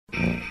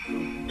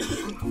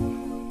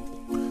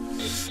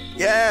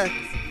Yeah.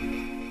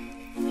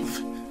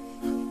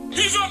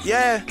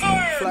 Yeah.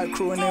 Flight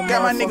Krew in there.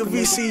 Got my nigga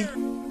Veesee.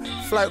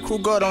 Flight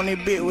Krew Gudda on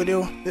that bit with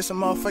you. This a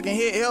motherfucking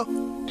hit here.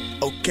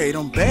 Okay,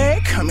 them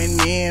bad coming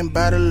in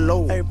by the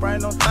low. Hey, bring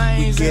them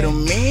things we get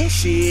them in,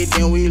 shit,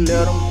 then we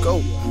let them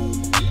go.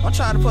 I'm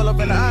trying to pull up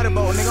in the Audi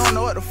boat, nigga. I don't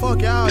know what the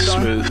fuck y'all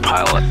doing. Smooth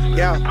pilot.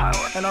 Yeah,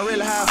 and I'm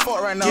really high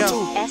fuck right now,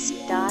 too.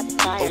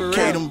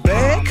 Okay, them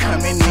bad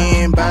coming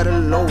in by the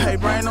low. Hey,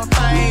 bring them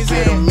things in.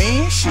 We get them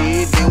in,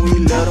 shit, then we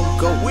let them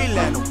go. We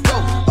let them go.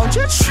 I'm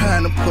just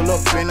trying to pull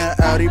up in the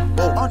Audi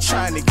boat. I'm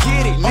trying to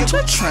get it, nigga. I'm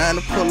just trying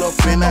to pull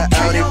up in the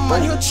Audi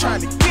boat. I'm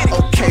trying to get it.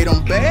 Okay,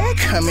 them bad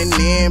coming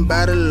in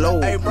by the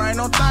low. Hey, bring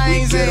them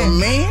things in. We get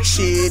them in,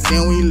 shit,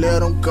 then we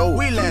let them go.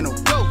 We let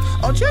them go.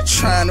 I'm just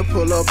trying to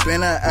pull up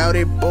in an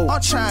Audi boat. I'm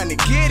trying to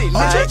get it, nigga.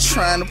 I'm just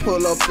trying to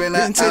pull up in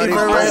an Audi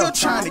boat. I'm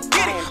trying to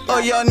get it. Oh,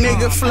 young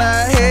nigga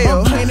fly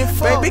hell.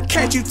 Baby,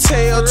 can't you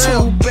tell?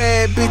 Two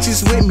bad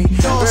bitches with me.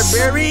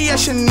 Burberry and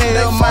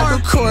Chanel, Michael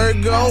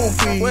Kors, Gold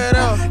P.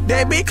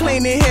 They be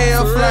clean as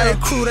hell. Flight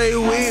Krew, they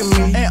with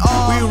me.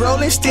 We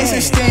rolling sticks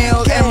and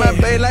stems. And my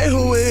babe like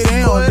who it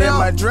is. Then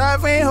my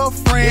driver and her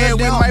friend.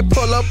 We might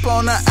pull up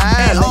on the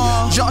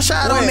island. Jump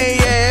shot on their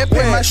ass.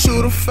 Put my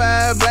shooter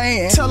 5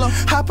 bland. Tell them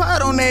hop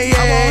out on their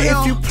ass.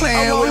 If you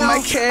playin' with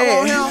my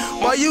cash,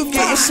 boy, you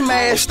getting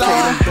smashed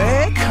on.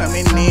 Bad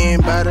coming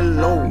in by the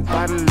low.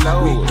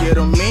 We get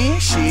them in,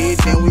 shit,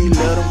 then we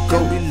let them go.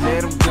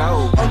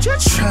 I'm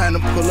just trying to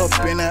pull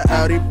up in an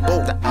Audi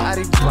boat.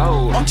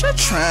 I'm just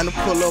trying to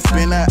pull up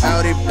in an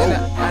Audi boat.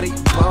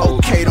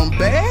 Okay, them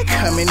bad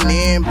coming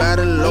in by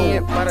the low.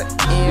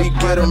 We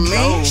get them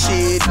in,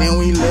 shit, then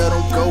we let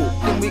them go.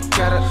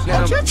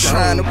 I'm just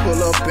trying to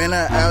pull up in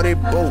an Audi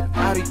boat.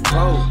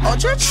 I'm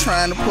just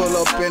trying to pull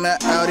up in an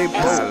Audi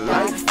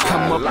boat.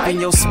 Come up in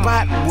your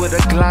spot with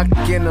a Glock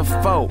and a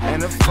foe.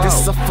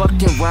 This a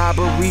fucking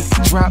robbery,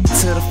 drop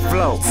to the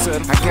floor.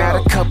 I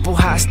got a couple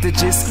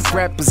hostages,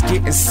 rappers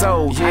getting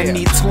sold. I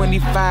need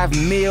 25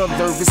 mil,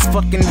 nervous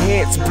fucking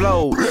heads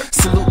blow.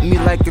 Salute me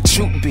like a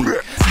troop beat,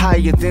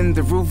 higher than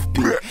the roof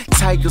beat.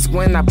 Tigers,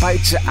 when I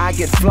bite you, I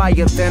get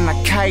flyer than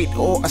a kite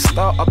or a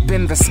star up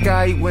in the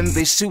sky when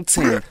they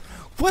shooting.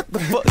 What the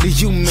fuck do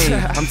you mean?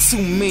 I'm too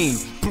mean.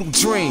 Blue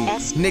dream,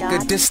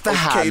 nigga, this the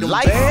high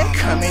life. Bad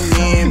coming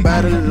in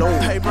by the low.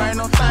 Hey, bring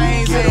them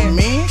things in. We get them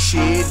in,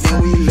 shit,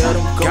 then we let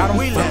them go.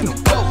 We let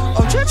them go.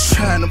 I'm just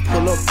trying to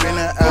pull up in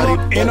an Audi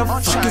boat.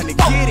 I'm trying to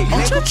get it.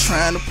 I'm just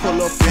trying to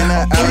pull up in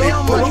an Audi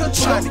boat. I'm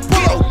trying to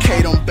get it.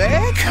 Okay, them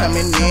bad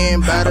coming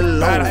in by the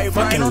low.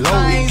 Fucking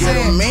low. We get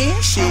them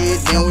in,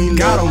 shit, then we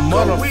let them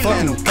go.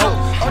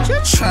 I'm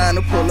just trying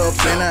to pull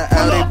up in an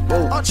Audi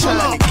boat. I'm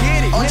trying to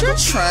get it. I'm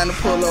just trying to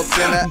pull up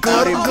in an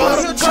Audi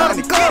boat. I'm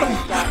trying to get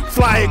it.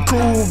 Flight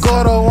Krew,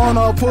 Gudda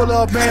wanna pull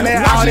up in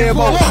that Audi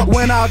boat.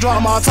 When I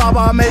drop my top,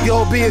 I make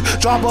your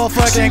bitch drop a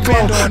fucking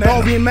clothes.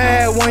 Don't be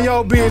mad when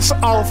your bitch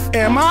off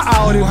in my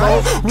Audi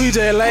boat. We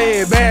just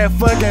laid back,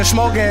 fucking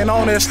smoking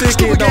on that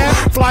sticky dope.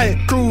 Flight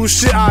Krew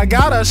shit, I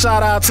gotta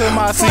shout out to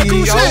my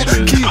CEO.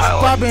 Keep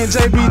popping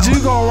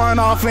JPG, gon' run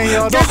off in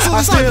your door.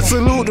 I still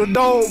salute the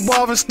dope,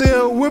 boy, and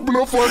still whip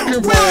the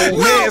fucking boat.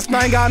 Next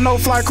thing I know,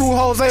 Flight Krew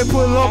Jose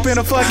pull up in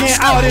a fucking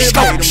Audi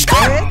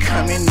boat.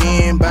 Coming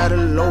in by the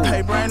low.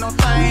 Hey, bring them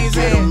things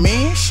in. We get them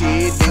in,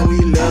 shit, then we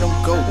let them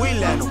go. We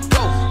let them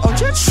go. I'm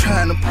just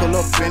trying to pull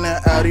up in an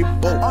Audi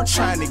boat. I'm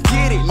trying to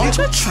get it, nigga. I'm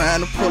just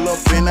trying to pull up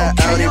in an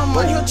Audi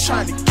boat. I'm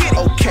trying to get it.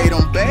 Okay,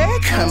 them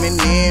bad coming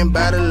in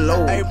by the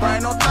low. Hey,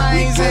 bring them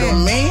things in. We get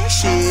them in,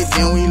 shit,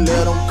 then we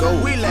let them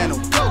go. We let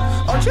them go.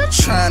 I'm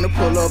just trying to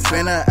pull up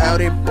in an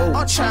Audi boat.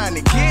 I'm trying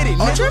to get it,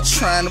 nigga. I'm just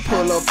trying to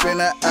pull up in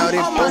an Audi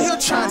boat. I'm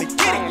trying to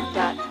get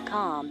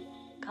it.